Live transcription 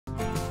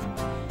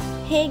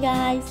Hey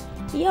guys,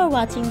 you're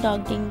watching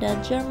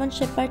Dogdingda German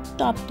Shepherd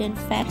Top 10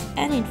 Facts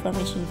and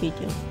Information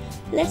video.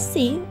 Let's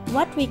see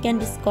what we can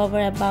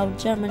discover about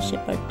German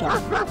Shepherd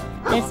dog.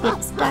 Let's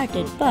get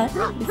started, but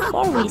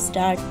before we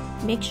start,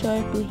 make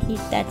sure to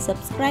hit that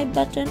subscribe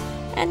button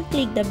and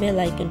click the bell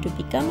icon to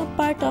become a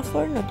part of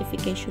our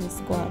notification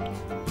squad.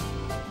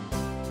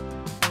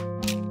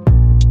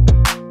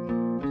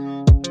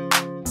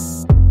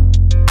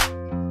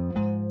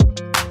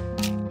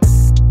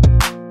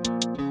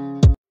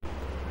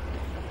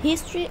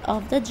 History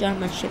of the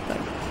German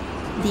Shepherd.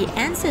 The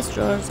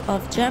ancestors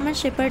of German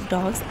Shepherd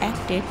dogs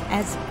acted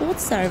as both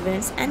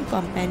servants and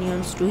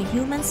companions to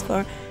humans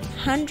for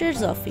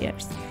hundreds of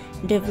years.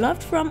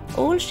 Developed from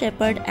old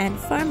Shepherd and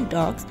farm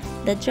dogs,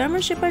 the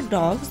German Shepherd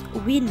dogs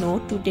we know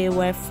today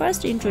were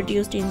first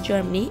introduced in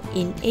Germany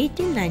in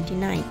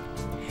 1899.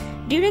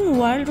 During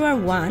World War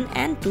I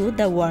and II,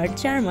 the word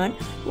German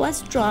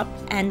was dropped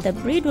and the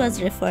breed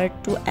was referred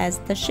to as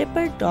the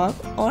Shepherd dog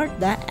or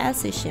the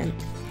Alsatian.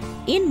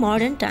 In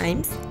modern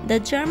times, the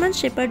German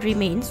Shepherd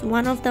remains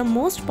one of the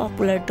most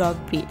popular dog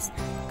breeds,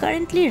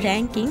 currently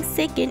ranking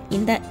second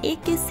in the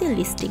AKC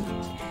listing.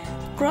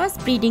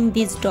 Crossbreeding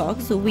these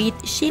dogs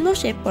with Shiloh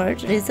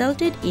Shepherds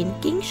resulted in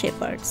King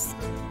Shepherds.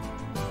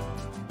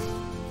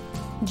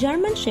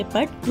 German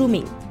Shepherd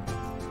grooming.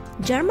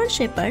 German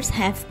Shepherds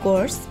have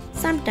coarse,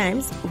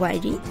 sometimes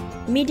wiry,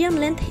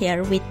 medium-length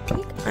hair with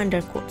thick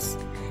undercoats.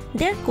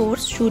 Their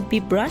coats should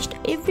be brushed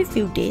every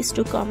few days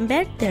to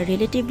combat their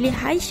relatively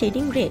high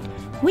shedding rate,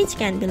 which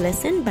can be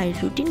lessened by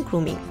routine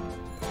grooming.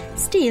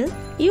 Still,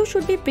 you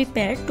should be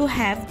prepared to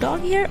have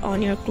dog hair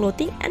on your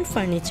clothing and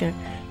furniture.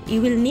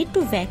 You will need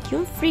to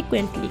vacuum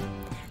frequently.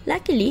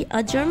 Luckily,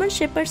 a German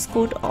Shepherd's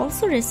coat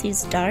also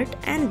receives dirt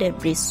and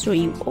debris, so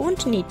you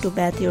won't need to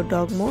bath your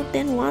dog more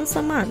than once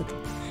a month.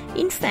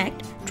 In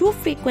fact, too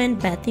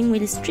frequent bathing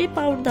will strip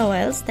out the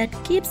oils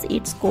that keeps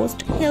its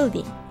coat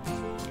healthy.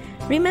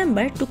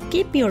 Remember to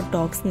keep your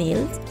dog's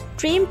nails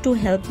trimmed to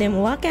help them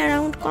walk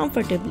around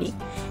comfortably.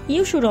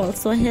 You should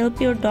also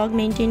help your dog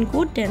maintain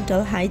good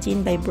dental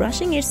hygiene by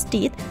brushing its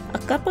teeth a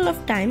couple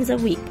of times a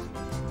week.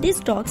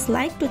 These dogs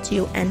like to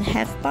chew and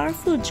have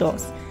powerful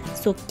jaws,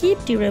 so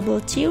keep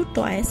durable chew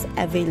toys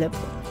available.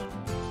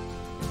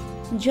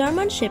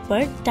 German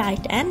Shepherd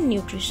diet and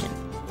nutrition.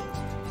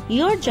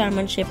 Your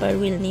German Shepherd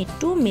will need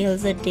 2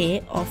 meals a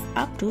day of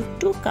up to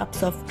 2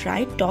 cups of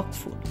dry dog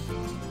food.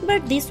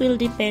 But this will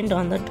depend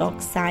on the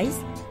dog's size,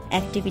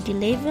 activity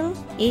level,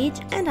 age,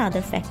 and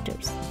other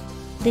factors.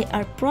 They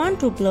are prone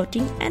to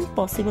bloating and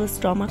possible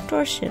stomach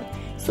torsion,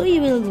 so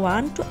you will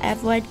want to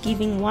avoid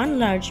giving one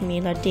large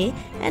meal a day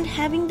and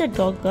having the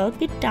dog gulp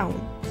it down.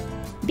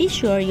 Be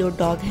sure your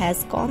dog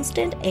has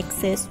constant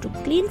access to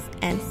clean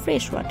and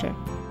fresh water.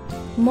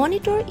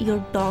 Monitor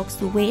your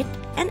dog's weight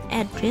and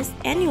address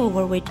any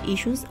overweight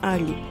issues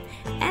early,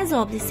 as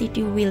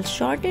obesity will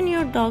shorten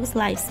your dog's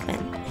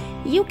lifespan.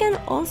 You can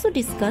also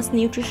discuss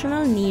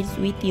nutritional needs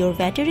with your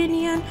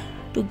veterinarian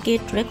to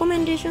get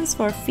recommendations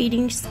for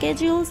feeding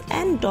schedules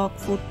and dog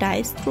food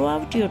types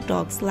throughout your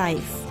dog's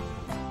life.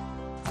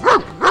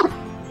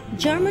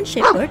 German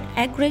Shepherd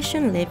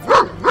aggression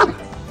level.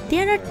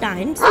 There are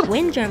times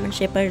when German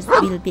Shepherds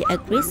will be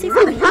aggressive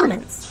to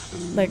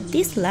humans, but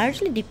this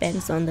largely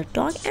depends on the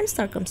dog and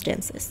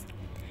circumstances.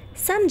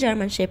 Some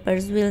German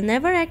Shepherds will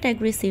never act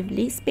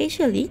aggressively,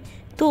 especially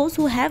those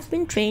who have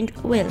been trained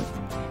well,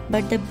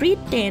 but the breed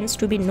tends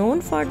to be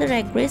known for their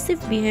aggressive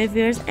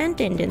behaviors and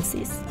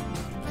tendencies.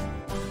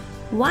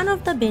 One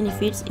of the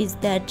benefits is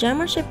that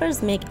German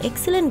Shepherds make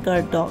excellent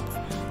guard dogs,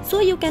 so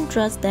you can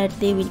trust that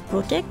they will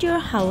protect your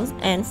house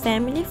and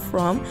family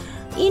from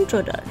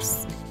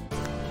intruders.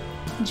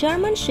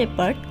 German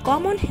Shepherd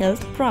common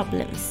health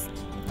problems.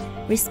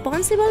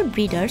 Responsible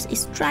breeders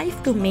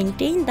strive to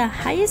maintain the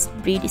highest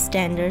breed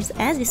standards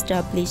as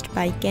established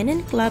by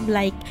kennel clubs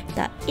like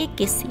the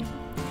AKC.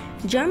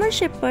 German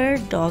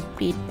Shepherd dog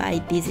bred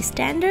by these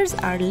standards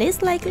are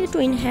less likely to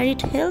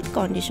inherit health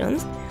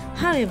conditions.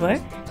 However,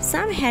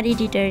 some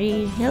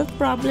hereditary health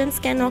problems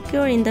can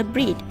occur in the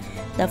breed.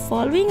 The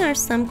following are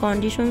some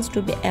conditions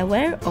to be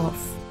aware of: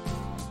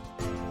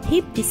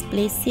 hip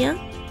dysplasia,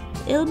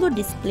 elbow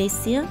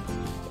dysplasia,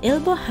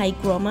 elbow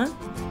hygroma,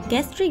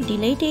 gastric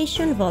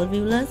dilatation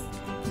volvulus,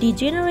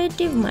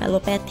 degenerative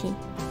myelopathy.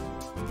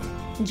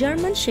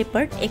 German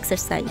Shepherd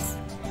exercise.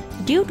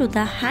 Due to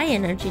the high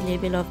energy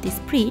level of this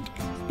breed,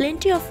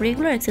 plenty of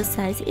regular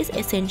exercise is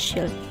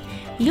essential.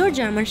 Your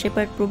German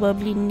Shepherd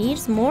probably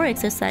needs more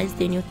exercise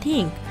than you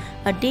think.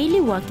 A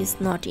daily walk is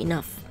not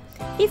enough.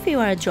 If you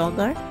are a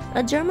jogger,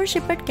 a German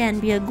Shepherd can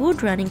be a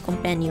good running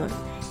companion.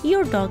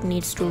 Your dog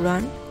needs to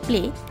run,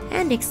 play,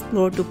 and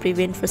explore to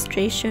prevent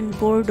frustration,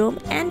 boredom,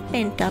 and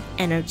pent-up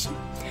energy.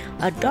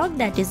 A dog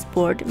that is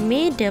bored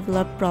may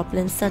develop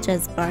problems such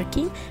as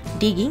barking,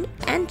 digging,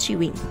 and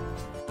chewing.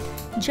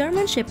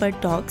 German Shepherd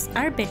dogs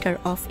are better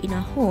off in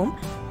a home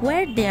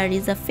where there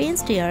is a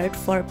fenced yard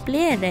for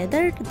play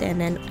rather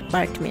than an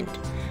apartment.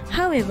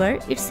 However,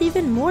 it's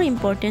even more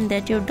important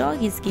that your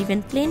dog is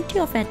given plenty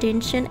of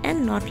attention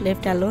and not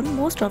left alone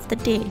most of the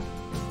day.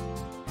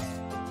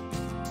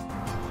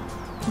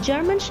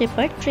 German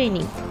Shepherd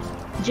training.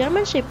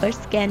 German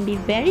Shepherds can be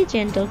very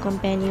gentle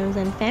companions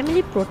and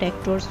family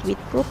protectors with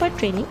proper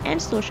training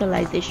and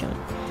socialization.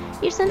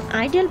 It's an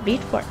ideal breed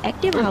for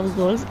active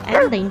households,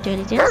 and the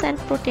intelligence and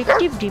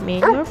protective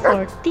demeanor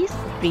for this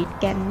breed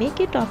can make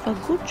it of a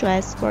good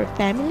choice for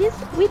families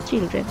with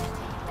children.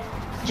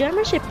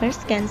 German Shepherds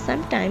can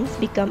sometimes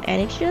become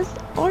anxious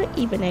or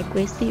even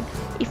aggressive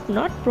if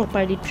not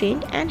properly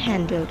trained and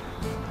handled.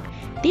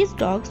 These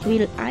dogs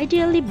will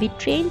ideally be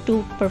trained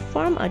to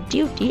perform a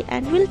duty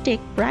and will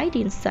take pride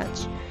in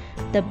such.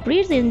 The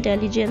breed's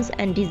intelligence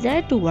and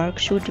desire to work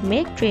should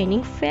make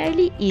training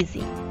fairly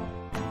easy.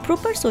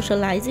 Proper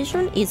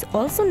socialization is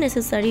also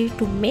necessary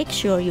to make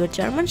sure your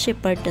German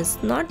Shepherd does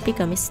not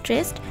become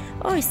stressed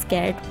or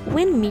scared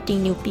when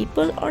meeting new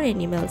people or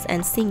animals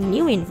and seeing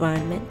new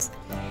environments.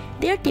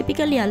 They are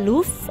typically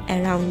aloof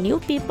around new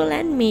people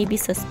and may be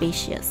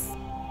suspicious.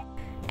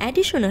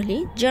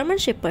 Additionally, German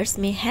Shepherds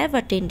may have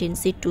a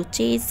tendency to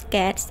chase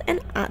cats and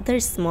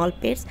other small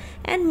pets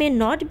and may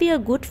not be a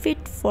good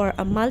fit for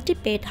a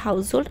multi-pet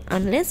household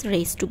unless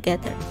raised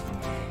together.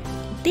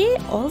 They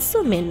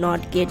also may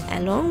not get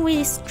along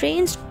with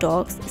strange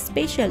dogs,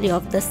 especially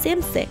of the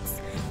same sex,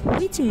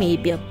 which may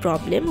be a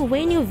problem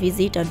when you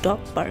visit a dog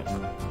park.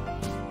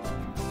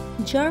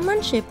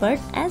 German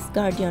Shepherd as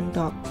guardian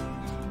dog.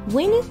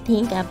 When you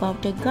think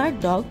about a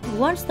guard dog,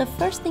 what's the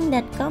first thing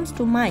that comes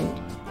to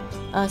mind?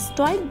 A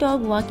stoic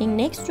dog walking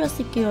next to a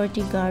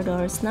security guard,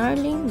 or a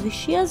snarling,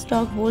 vicious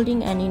dog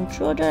holding an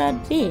intruder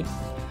at bay?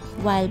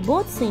 While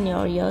both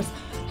scenarios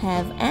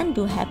have and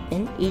do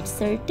happen, it's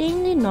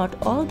certainly not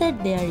all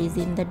that there is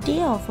in the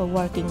day of a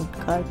working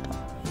guard dog.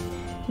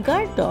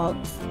 Guard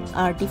dogs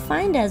are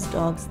defined as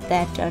dogs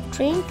that are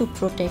trained to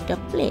protect a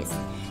place.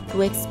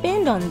 To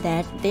expand on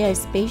that, they are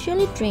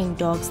specially trained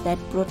dogs that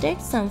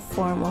protect some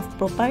form of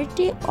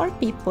property or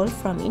people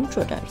from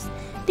intruders.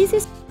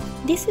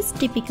 This is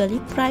typically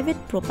private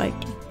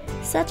property,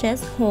 such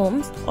as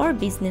homes or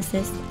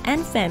businesses,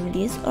 and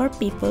families or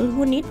people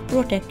who need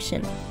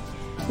protection.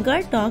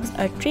 Guard dogs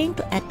are trained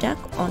to attack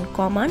on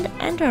command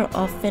and are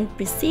often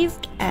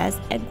perceived as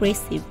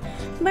aggressive,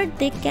 but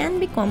they can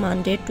be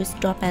commanded to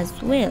stop as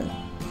well.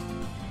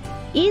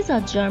 Is a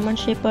German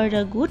Shepherd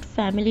a good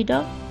family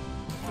dog?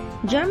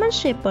 German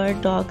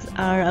Shepherd dogs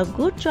are a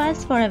good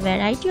choice for a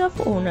variety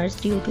of owners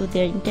due to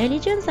their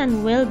intelligence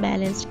and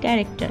well-balanced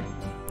character.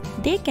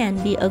 They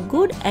can be a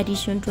good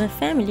addition to a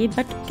family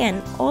but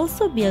can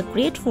also be a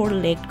great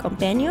four-legged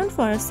companion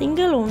for a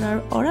single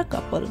owner or a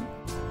couple.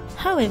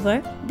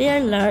 However, they are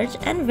large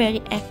and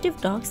very active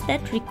dogs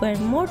that require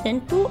more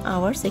than 2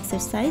 hours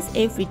exercise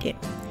every day,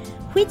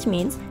 which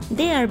means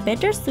they are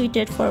better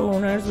suited for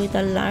owners with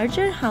a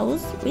larger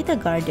house with a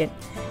garden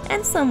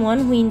and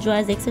someone who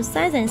enjoys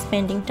exercise and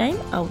spending time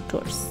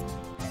outdoors.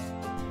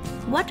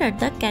 What are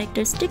the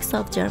characteristics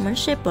of German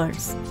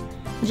Shepherds?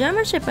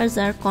 German Shepherds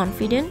are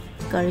confident,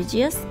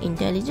 courageous,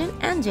 intelligent,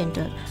 and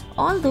gentle,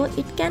 although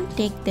it can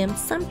take them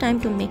some time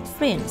to make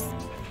friends.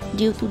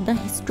 Due to the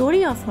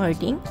history of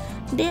herding,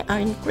 they are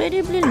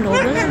incredibly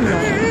loyal and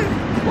loyal,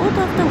 both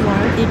of the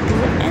work they do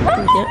and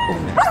to their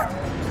owners.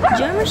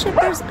 German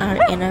Shepherds are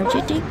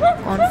energetic,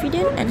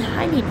 confident, and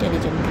highly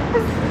intelligent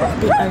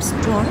dogs. They are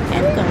strong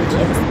and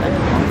courageous, but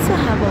also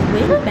have a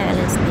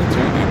well-balanced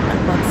nature and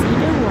are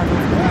considered one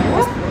of the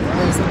most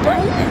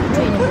versatile and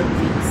trainable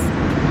breeds.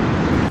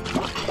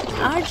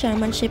 Are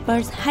German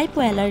Shepherds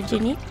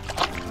hypoallergenic?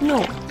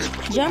 No,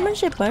 German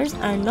Shepherds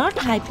are not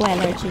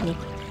hypoallergenic.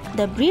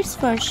 The breed's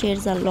fur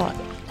sheds a lot,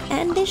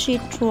 and they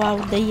shed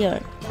throughout the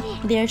year.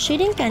 Their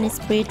shedding can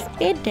spread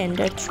pet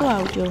dander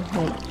throughout your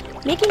home,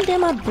 making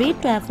them a breed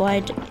to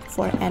avoid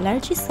for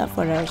allergy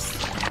sufferers.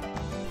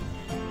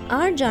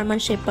 Are German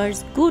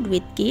Shepherds good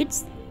with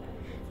kids?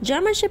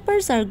 German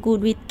Shepherds are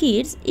good with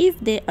kids if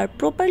they are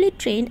properly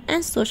trained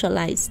and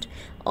socialized.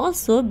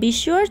 Also, be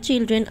sure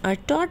children are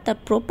taught the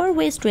proper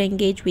ways to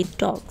engage with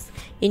dogs,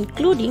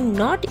 including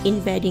not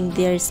invading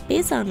their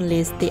space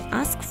unless they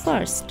ask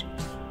first.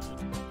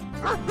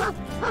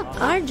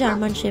 Are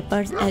German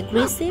Shepherds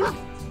aggressive?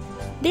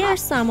 They are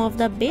some of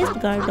the best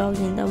guard dogs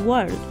in the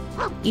world.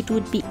 It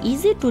would be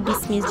easy to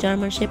dismiss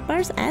German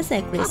Shepherds as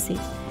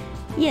aggressive.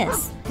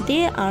 Yes,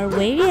 they are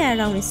wary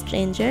around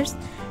strangers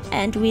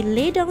and will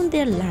lay down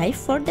their life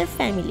for their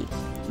family.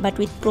 But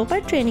with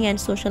proper training and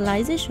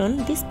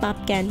socialization, this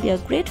pup can be a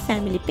great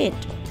family pet.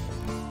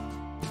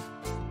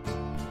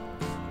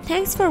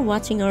 Thanks for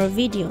watching our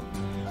video.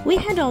 We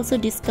had also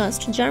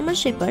discussed German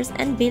Shepherds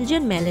and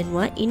Belgian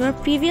Malinois in our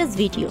previous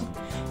video.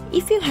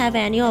 If you have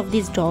any of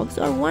these dogs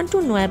or want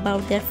to know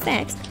about their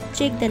facts,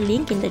 check the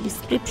link in the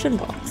description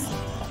box.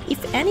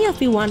 If any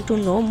of you want to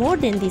know more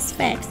than these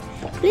facts,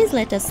 please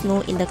let us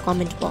know in the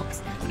comment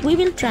box. We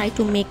will try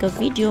to make a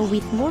video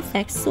with more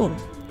facts soon.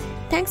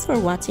 Thanks for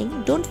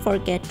watching. Don't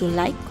forget to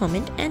like,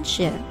 comment and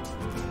share.